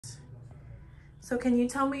So can you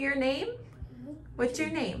tell me your name? What's your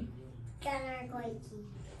name?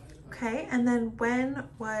 Okay, and then when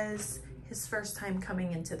was his first time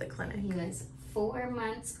coming into the clinic? He was 4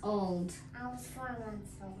 months old. I was 4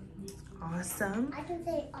 months old. Awesome. I can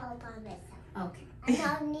say all by myself. Okay.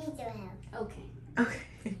 I don't need your help. Okay.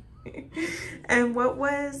 Okay. And what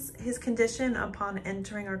was his condition upon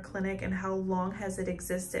entering our clinic, and how long has it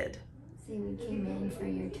existed? See, we came in for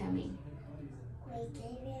your tummy. We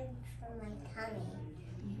came in for my tummy.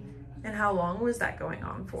 And how long was that going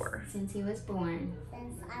on for? Since he was born.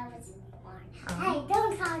 Since I was born. Hey,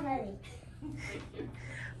 don't talk to me.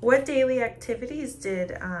 What daily activities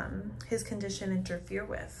did his condition interfere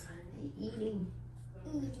with? Eating.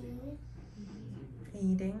 Eating.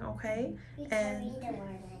 Eating, okay. We And can read the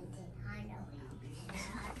word I know.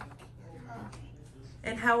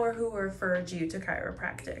 and how or who referred you to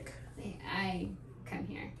chiropractic? I come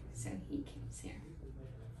here, so he comes here.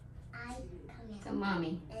 I come here. So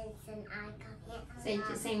mommy. And then I come here.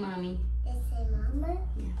 Just say mommy. Just say mama.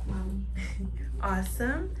 Yeah, mommy.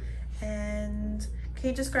 Awesome. And can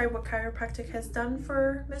you describe what chiropractic has done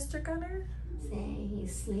for Mr. Gunner? Say he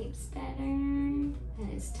sleeps better, that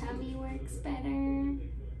his tummy works better.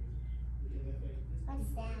 What's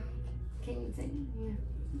that? Can you say,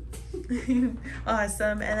 yeah.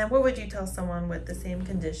 Awesome. And then what would you tell someone with the same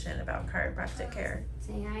condition about chiropractic care?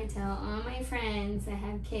 Say I tell all my friends that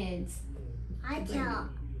have kids. I tell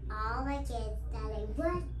all my kids that I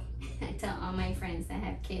what? I tell all my friends that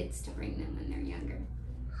have kids to bring them when they're younger.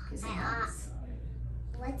 Because it helps.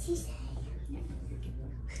 What'd you say? Yeah.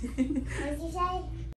 What'd you say?